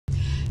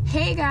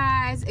Hey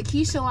guys,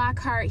 Akeisha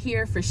Lockhart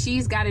here for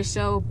She's Got a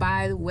Show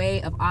by the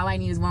way of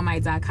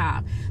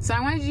allineedisonemic.com. So I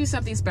wanted to do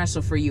something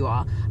special for you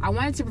all. I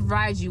wanted to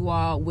provide you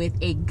all with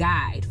a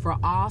guide for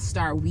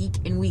All-Star Week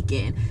and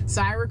Weekend.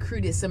 So I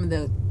recruited some of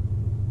the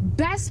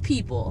best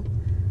people.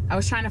 I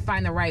was trying to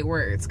find the right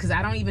words because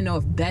I don't even know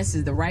if best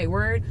is the right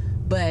word,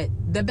 but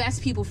the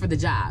best people for the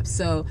job.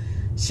 So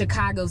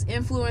Chicago's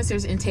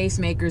influencers and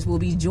tastemakers will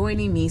be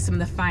joining me, some of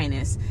the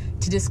finest,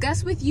 to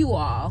discuss with you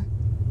all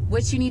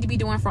what you need to be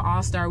doing for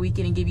All-Star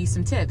Weekend and give you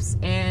some tips.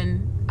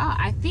 And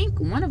I think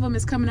one of them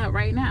is coming up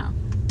right now.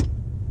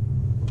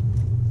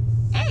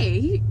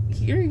 Hey,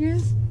 here he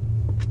is.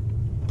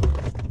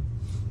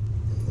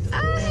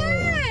 Oh,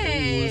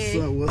 hey.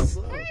 What's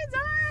up? Hey,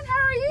 Don, how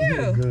are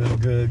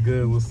you?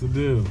 Good. What's the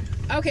deal?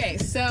 Okay,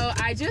 so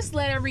I just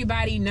let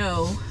everybody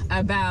know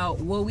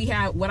about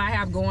what I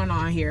have going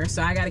on here,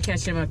 so I got to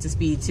catch them up to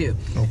speed too.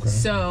 Okay.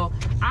 So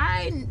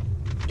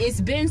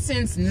it's been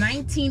since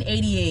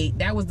 1988.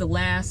 That was the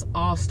last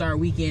All-Star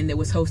Weekend that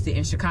was hosted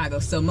in Chicago.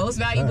 So most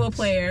valuable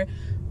player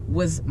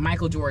was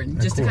Michael Jordan,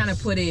 just to kind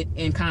of put it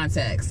in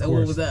context of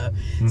what was up.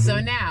 So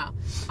now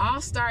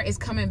All-Star is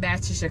coming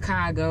back to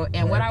Chicago,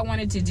 and what I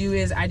wanted to do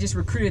is I just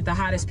recruited the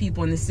hottest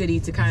people in the city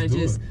to kind of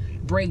just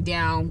break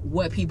down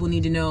what people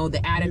need to know,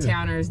 the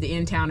out-of-towners, the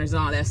in-towners,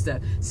 and all that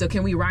stuff. So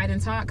can we ride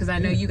and talk? Because I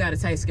know you got a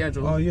tight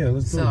schedule. Oh, yeah,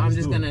 let's do it. So I'm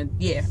just going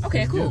to,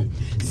 okay, cool.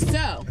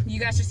 So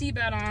you got your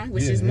seatbelt on,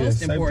 which is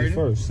most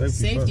important.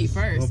 Safety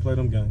first. Don't play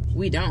them games.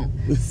 We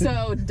don't.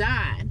 So,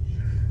 Don,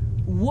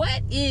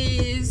 what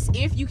is,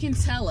 if you can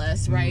tell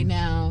us right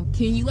now,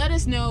 can you let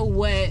us know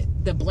what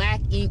the Black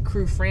Ink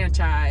Crew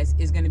franchise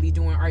is going to be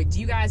doing? Or do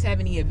you guys have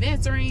any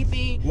events or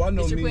anything that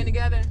you're putting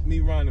together? Me,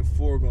 Ryan, and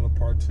Four are going to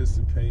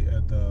participate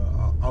at the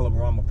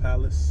Alabama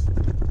Palace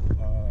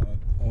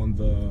on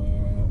the,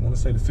 I want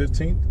to say the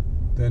 15th.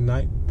 That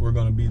night, we're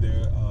going to be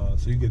there.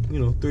 So you get, three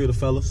of the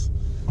fellas.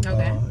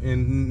 Okay.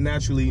 And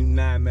naturally,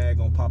 9 Mag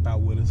going to pop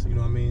out with us. You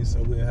know what I mean?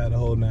 So we'll have the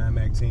whole 9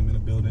 Mag team in the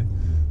building.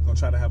 Going to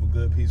try to have a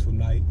good, peaceful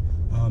night.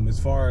 As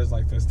far as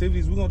like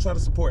festivities, we're gonna try to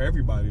support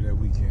everybody that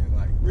weekend.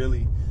 Like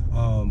really,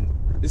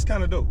 it's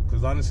kind of dope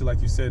because honestly,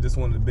 like you said, this is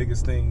one of the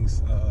biggest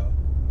things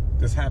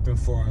that's happened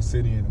for our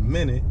city in a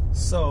minute.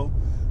 So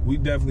we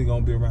definitely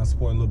gonna be around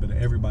supporting a little bit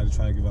of everybody,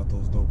 trying to give out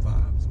those dope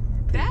vibes.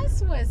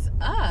 That's what's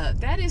up.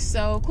 That is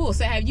so cool.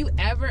 So have you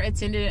ever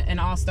attended an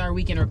All-Star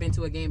Weekend or been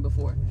to a game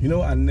before? You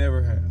know, I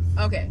never have.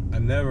 Okay. I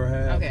never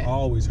have. Okay. I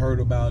always heard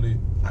about it.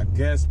 I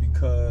guess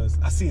because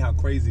I see how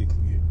crazy it can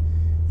get.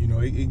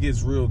 It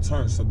gets real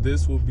turns. So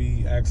this will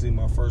be actually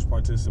my first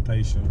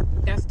participation.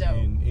 That's dope.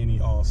 In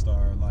any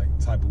All-Star like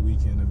type of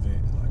weekend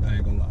event. Like I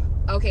ain't gonna lie.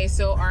 Okay,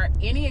 so are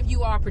any of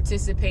you all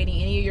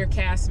participating? Any of your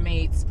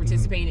castmates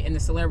participating in the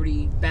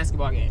celebrity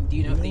basketball game? Do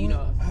you know that you know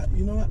of?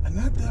 You know what?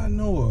 Not that I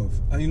know of.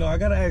 I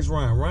gotta ask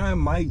Ryan. Ryan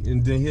might,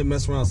 and then he'll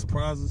mess around,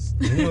 surprise us.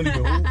 He don't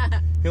even hoop.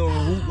 He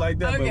don't hoop like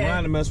that. But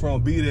Ryan will mess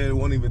around, be there,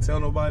 won't even tell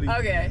nobody.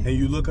 Okay. And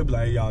you look up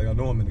like, hey, y'all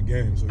know I'm in the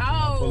game. So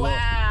pull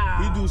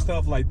up. He do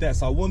stuff like that.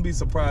 So I wouldn't be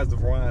surprised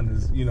if Ryan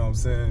is,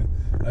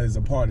 is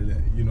a part of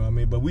that. You know what I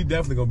mean? But we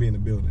definitely gonna be in the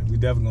building. We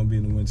definitely gonna be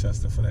in the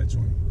Winchester for that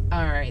joint.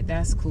 All right,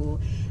 that's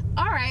cool.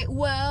 All right,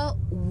 well,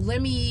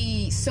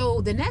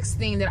 so the next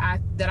thing that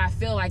I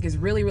feel like is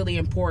really, really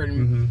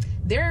important,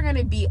 there are going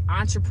to be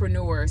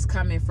entrepreneurs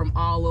coming from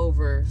all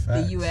over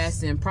the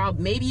U.S. and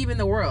probably maybe even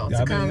the world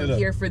to come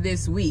here for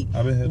this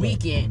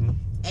weekend.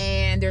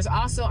 And there's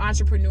also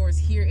entrepreneurs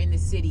here in the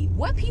city.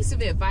 What piece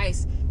of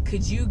advice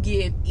could you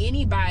give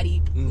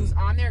anybody who's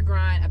on their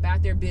grind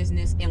about their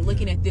business and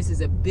looking at this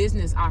as a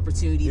business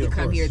opportunity to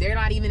come here? They're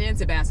not even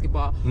into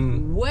basketball.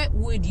 What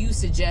would you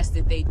suggest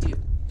that they do?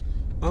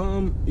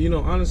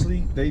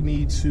 Honestly, they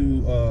need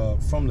to,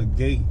 from the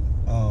gate,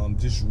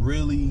 just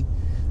really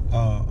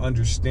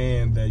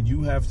understand that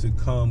you have to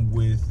come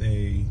with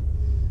a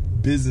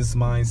business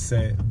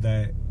mindset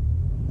that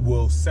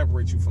will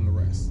separate you from the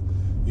rest.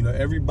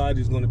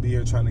 Everybody's going to be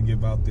here trying to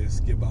give out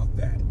this, give out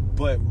that.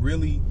 But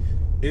really,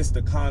 it's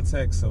the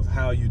context of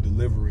how you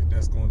deliver it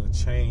that's going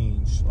to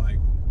change, like,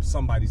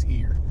 somebody's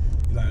ear.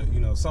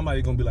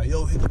 Somebody going to be like,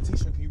 yo, hit the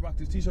t-shirt. Can you rock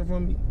this t-shirt for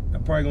me?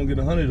 I'm probably going to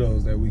get 100 of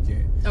those that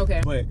weekend.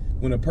 Okay. But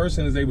when a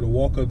person is able to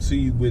walk up to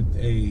you with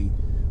a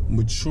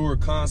mature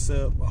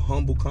concept, a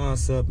humble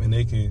concept, and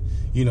they can,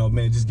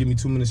 man, just give me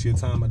 2 minutes of your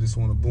time. I just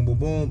want to boom, boom,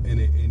 boom.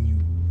 And you,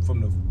 from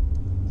the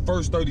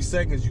first 30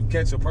 seconds, you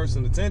catch a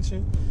person's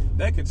attention,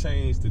 that could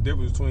change the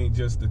difference between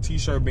just the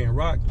t-shirt being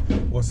rocked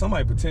or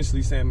somebody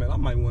potentially saying, man, I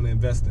might want to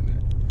invest in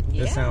that.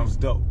 That sounds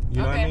dope. You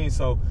know what I mean?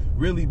 So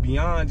really,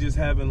 beyond just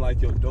having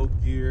like your dope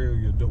gear,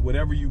 your dope,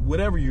 whatever you're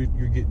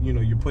getting,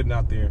 you're putting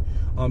out there,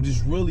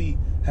 just really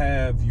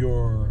have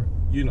your,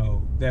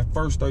 that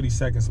first 30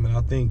 seconds, man.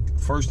 I think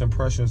first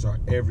impressions are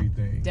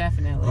everything.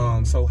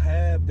 Definitely. So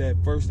have that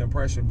first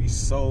impression be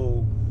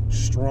so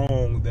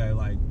strong that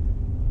like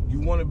you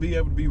want to be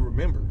able to be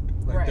remembered.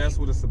 Like that's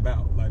what it's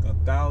about. Like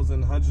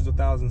hundreds of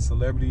thousands of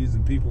celebrities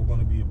and people are going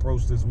to be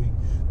approached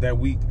that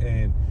week,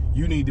 and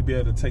you need to be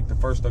able to take the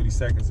first 30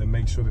 seconds and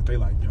make sure that they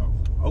like, yo,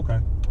 okay,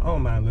 I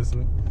don't mind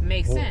listening.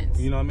 Makes sense.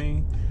 You know what I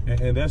mean?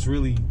 And that's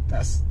really,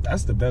 that's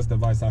the best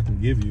advice I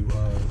can give you.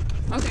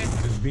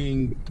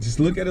 Okay. Just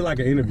look at it like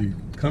an interview.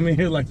 Come in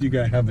here like you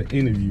gotta have an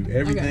interview.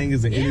 Everything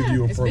is an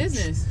interview approach. It's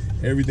business.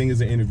 Everything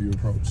is an interview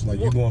approach. Like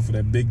you're going for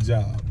that big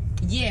job.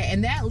 Yeah,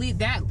 and that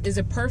is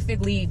a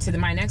perfect lead to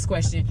my next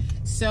question.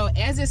 So,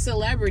 as a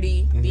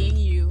celebrity, being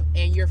you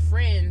and your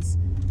friends,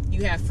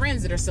 you have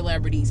friends that are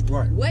celebrities.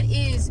 Right. What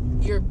is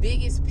your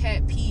biggest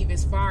pet peeve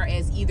as far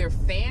as either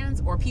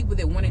fans or people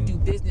that want to do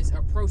business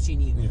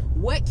approaching you? Yeah.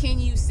 What can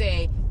you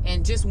say?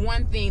 And just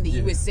one thing that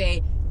you would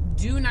say,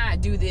 do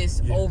not do this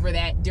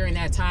during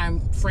that time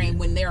frame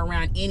when they're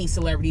around any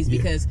celebrities,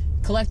 because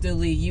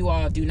collectively you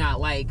all do not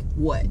like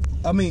what?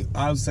 I mean,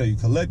 I'll say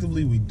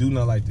collectively we do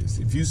not like this.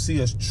 If you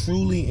see us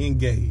truly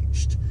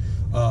engaged,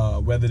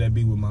 whether that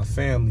be with my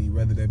family,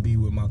 whether that be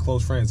with my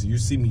close friends, you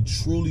see me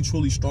truly,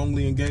 truly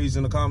strongly engaged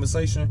in a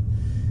conversation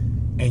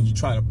and you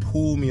try to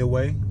pull me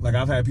away. Like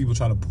I've had people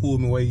try to pull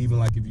me away, even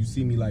like if you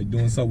see me like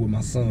doing something with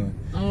my son.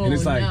 And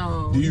it's like,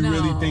 do you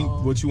really think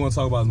what you want to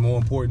talk about is more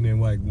important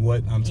than like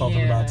what I'm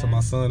talking about to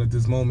my son at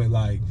this moment?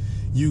 Like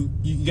you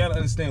gotta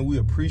understand, we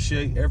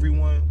appreciate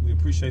everyone. We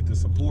appreciate the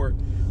support.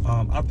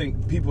 I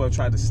think people have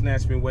tried to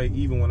snatch me away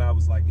even when I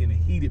was like in a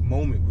heated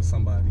moment with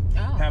somebody.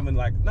 Having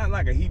like, not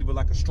like a heated, but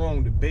like a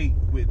strong debate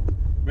with,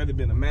 whether it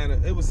been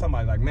it was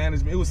somebody like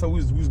management. It was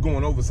we was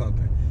going over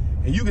something.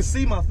 And you can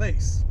see my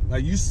face.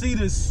 Like you see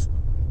this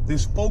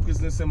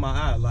focusedness in my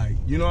eye. Like,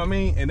 you know what I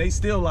mean? And they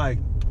still like,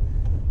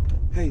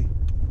 hey,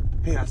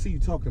 I see you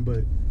talking,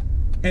 but,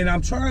 and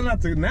I'm trying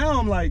not to, now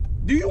I'm like,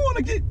 do you want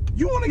to get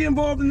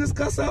involved in this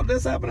cuss out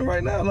that's happening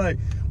right now? Like,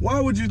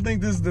 why would you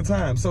think this is the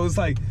time? So it's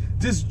like,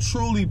 just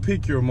truly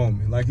pick your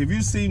moment. Like if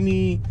you see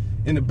me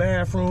in the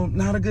bathroom,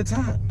 not a good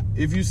time.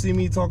 If you see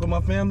me talking to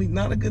my family,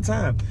 not a good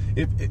time.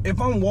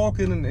 If I'm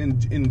walking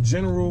in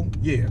general,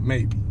 yeah,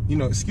 maybe. You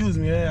know, excuse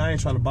me, man, I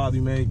ain't trying to bother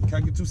you, man. Can I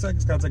get 2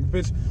 seconds? Can I take a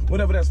picture?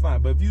 Whatever, that's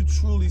fine. But if you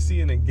truly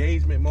see an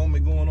engagement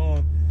moment going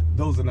on,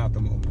 those are not the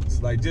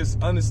moments. Like,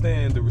 just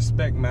understand the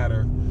respect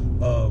matter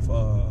of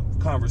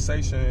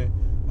conversation,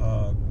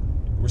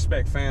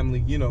 respect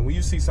family. You know, when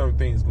you see certain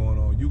things going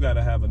on, you got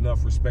to have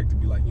enough respect to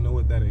be like, you know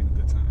what, that ain't a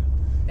good time.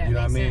 You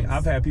know what I mean?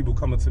 I've had people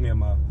coming to me at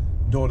my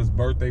daughter's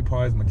birthday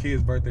parties, my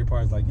kids' birthday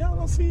parties, like, y'all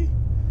don't see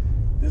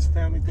this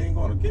family thing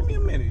going on. Give me a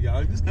minute,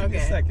 y'all. Just give me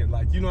a second.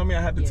 Like, you know what I mean?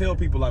 I have to tell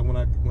people, like, when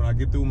I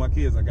get through with my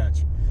kids, I got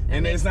you.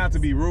 And it's not to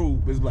be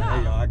rude, but it's like,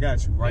 hey, y'all, I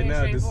got you. Right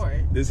now,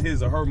 this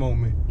his or her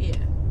moment. Yeah.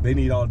 They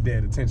need all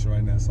dead attention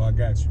right now, so I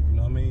got you. You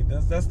know what I mean?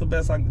 That's the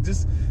best I can,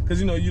 just because,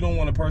 you know, you don't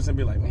want a person to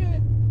be like,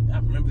 man, I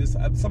remember this.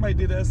 Somebody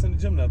did us in the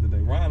gym the other day.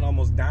 Ryan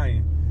almost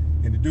dying.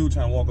 And the dude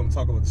trying to walk up and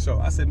talk about the show.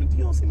 I said, man, do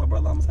you don't see my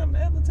brother almost having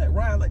an asthma attack?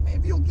 Ryan, like, man,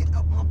 if you don't get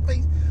out my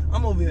face,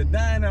 I'm over here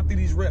dying after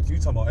these reps. You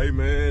talking about, hey,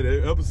 man,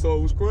 that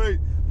episode was great.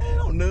 Man,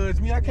 don't nudge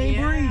me. I can't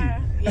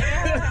breathe.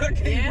 Yeah. I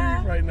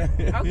can't breathe right now.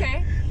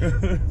 Okay.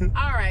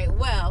 All right.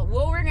 Well,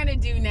 what we're going to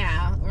do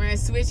now, we're going to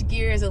switch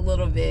gears a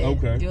little bit.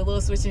 Okay. Do a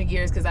little switching of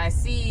gears because I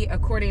see,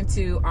 according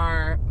to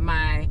our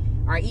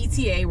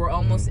ETA, we're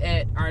almost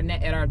at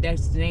our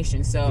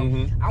destination. So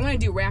I want to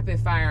do rapid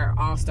fire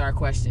all-star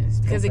questions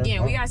because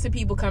again, we got some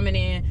people coming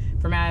in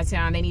from out of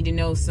town. They need to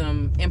know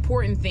some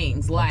important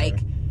things like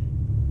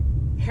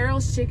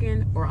Harold's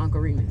Chicken or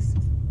Uncle Remus.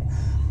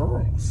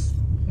 Harold's.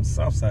 I'm a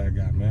Southside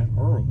guy, man.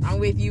 Harold's. I'm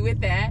with you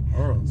with that.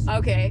 Harold's.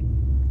 Okay.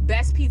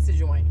 Best pizza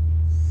joint.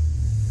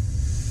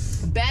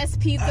 Best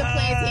pizza place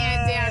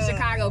hands down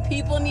Chicago.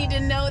 People need to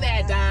know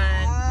that,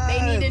 Don. They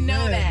need to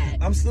know that.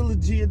 I'm still a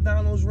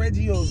Giordano's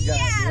Reggio's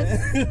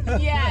guy.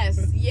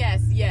 Yes.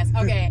 yes.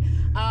 Okay.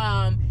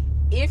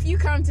 If you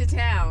come to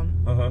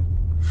town,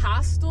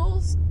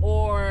 hostels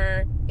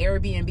or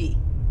Airbnb?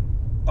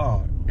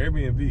 Oh,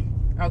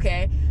 Airbnb.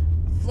 Okay.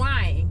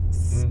 Flying,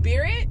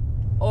 Spirit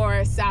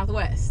or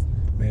Southwest?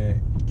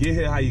 Man, get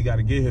here how you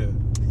gotta get here.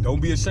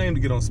 Don't be ashamed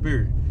to get on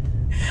Spirit.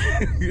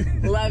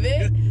 Love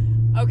it.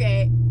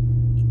 Okay.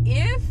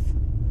 If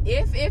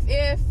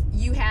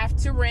you have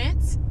to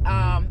rent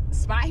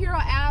Spot Hero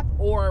app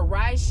or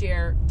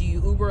rideshare, do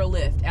you Uber or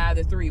Lyft? Out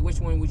of the three, which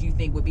one would you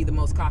think would be the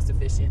most cost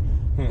efficient?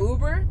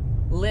 Uber,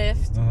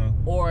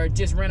 Lyft, or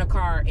just rent a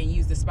car and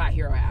use the Spot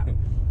Hero app?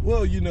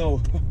 Well, you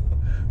know,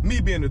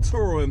 me being a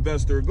Turo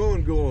investor, go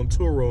on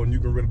Turo and you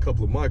can rent a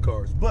couple of my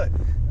cars. But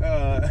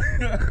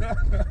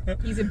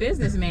he's a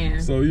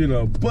businessman. So, you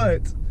know,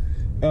 but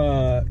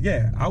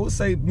yeah, I would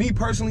say, me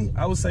personally,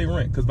 I would say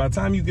rent. Because by the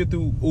time you get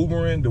through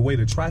Ubering, the way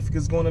the traffic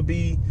is going to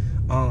be,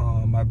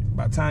 by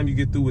the time you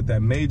get through with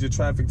that major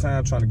traffic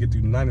time, trying to get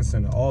through the United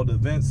Center, all the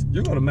events,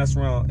 you're going to mess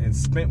around and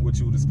spend what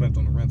you would have spent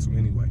on the rental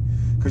anyway.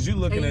 Because you're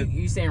looking at...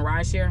 You saying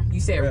rideshare?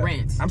 You said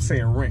rent. I'm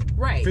saying rent.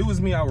 Right. If it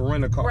was me, I would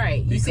rent a car.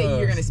 Right. You say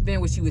you're going to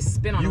spend what you would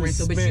spend on a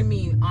rental, but you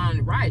mean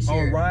on rideshare.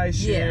 On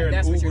rideshare and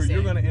that's Uber, what you're saying.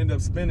 You're going to end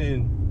up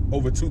spending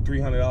over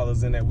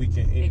 $200-300 in that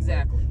weekend anyway.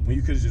 Exactly. When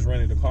you could have just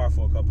rented a car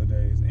for a couple of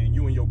days, and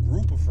you and your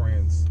group of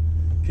friends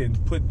can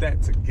put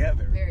that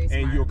together. Very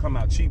smart. And you'll come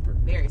out cheaper.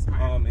 Very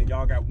smart. And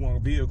y'all got one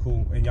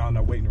vehicle and y'all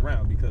not waiting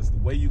around, because the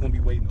way you're going to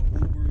be waiting on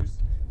Ubers,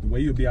 the way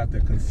you'll be out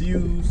there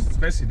confused,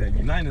 especially that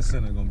United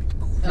Center gonna be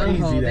crazy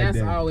that that's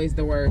day. always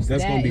the worst.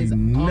 That's gonna be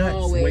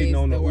nuts waiting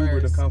on the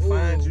Uber to come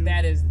find you.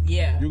 That is,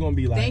 yeah. You're gonna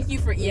be like, thank you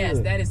for, yes,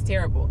 that is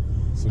terrible.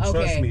 So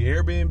trust me,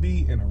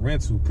 Airbnb and a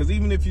rental, because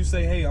even if you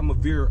say, hey, I'm gonna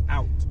veer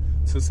out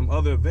to some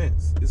other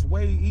events, it's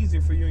way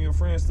easier for you and your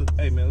friends to,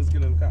 hey man, let's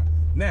get in the car.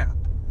 Now,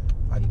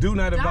 I do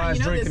not advise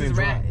drinking and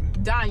driving.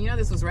 Don, you know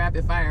this was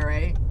rapid fire,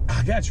 right?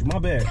 I got you. My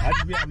bad. I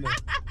just be having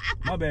to,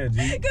 my bad,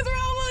 G. Because we're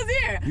almost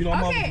here. You know,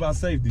 I'm always about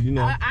safety, you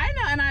know. I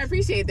know, and I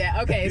appreciate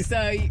that. Okay,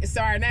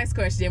 so our next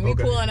question. We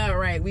pulling up,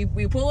 right? We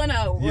pulling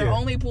up. We're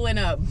only pulling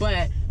up,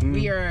 but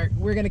we're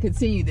gonna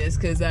continue this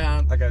because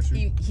I got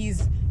you.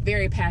 He's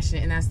very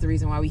passionate, and that's the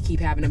reason why we keep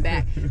having him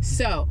back.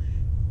 So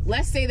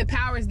let's say the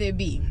powers that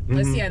be.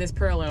 Let's see how this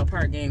parallel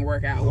park game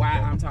work out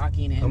while I'm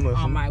talking and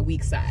on my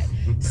weak side.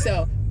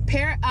 So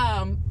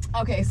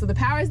okay, so the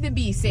powers that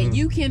be say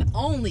you can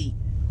only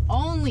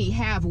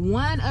have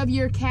one of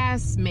your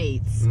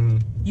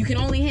castmates. You can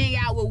only hang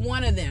out with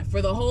one of them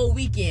for the whole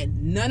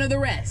weekend, none of the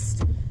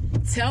rest.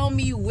 Tell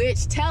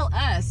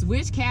us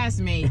which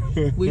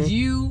castmate would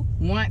you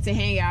want to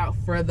hang out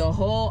for the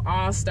whole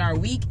All-Star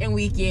week and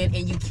weekend,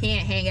 and you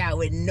can't hang out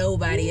with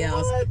nobody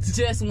else,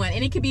 just one.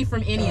 And it could be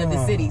from any of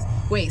the cities.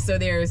 Wait, so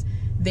there's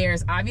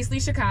obviously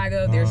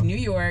Chicago, there's New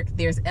York,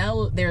 there's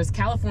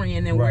California,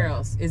 and then where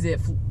else? Is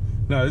it?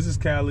 No, this is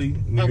Cali,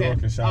 New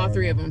York, and Chicago. All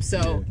three of them.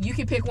 So you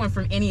can pick one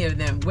from any of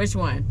them. Which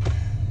one?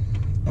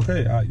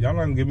 Okay, y'all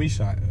not gonna give me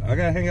shot. I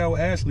gotta hang out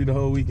with Ashley the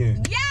whole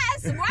weekend.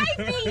 Yes,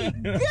 wifey.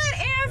 Good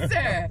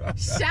answer.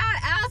 Shout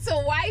out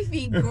to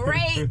wifey.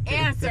 Great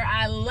answer.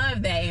 I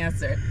love that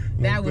answer.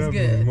 That was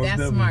good.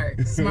 That's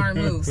smart. Smart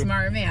move.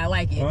 Smart man. I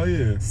like it. Oh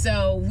yeah.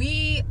 So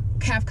we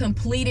have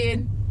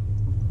completed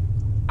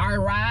our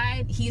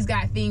ride. He's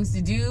got things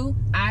to do.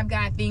 I've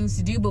got things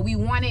to do, but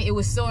it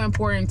was so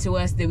important to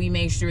us that we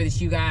make sure that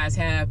you guys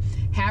have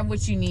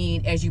what you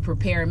need as you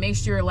prepare. Make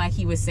sure, like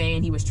he was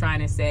trying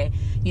to say,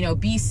 you know,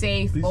 be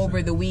safe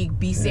over the week,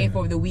 be safe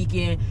over the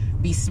weekend,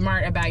 be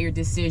smart about your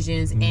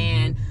decisions.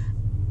 And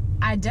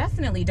I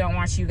definitely don't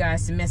want you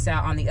guys to miss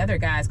out on the other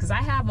guys, because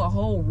I have a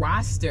whole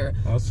roster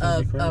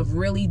of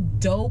really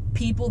dope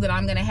people that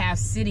I'm gonna have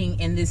sitting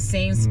in this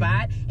same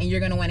spot, and you're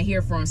gonna want to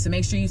hear from them. So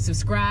make sure you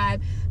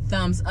subscribe,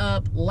 thumbs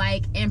up,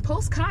 like, and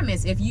post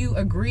comments if you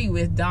agree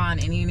with Don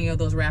and any of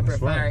those rapid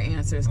fire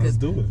answers, because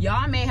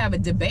y'all may have a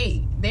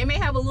debate. They may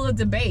have a little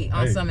debate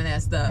on some of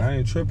that stuff. I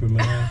ain't tripping,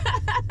 man.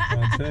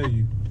 I tell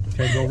you.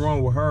 Can't go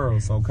wrong with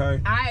hers,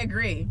 okay? I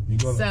agree.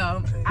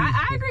 So,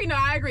 I agree. No,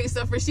 I agree.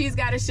 So, for She's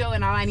Got a Show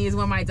and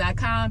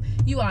allineedisonemic.com,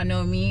 you all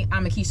know me.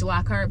 I'm Akeisha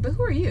Lockhart, but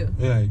who are you?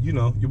 Yeah, you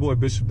know, your boy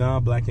Bishop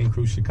Don, Black Ink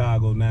Crew,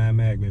 Chicago, 9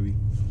 Mag, baby.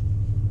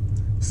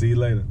 See you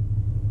later.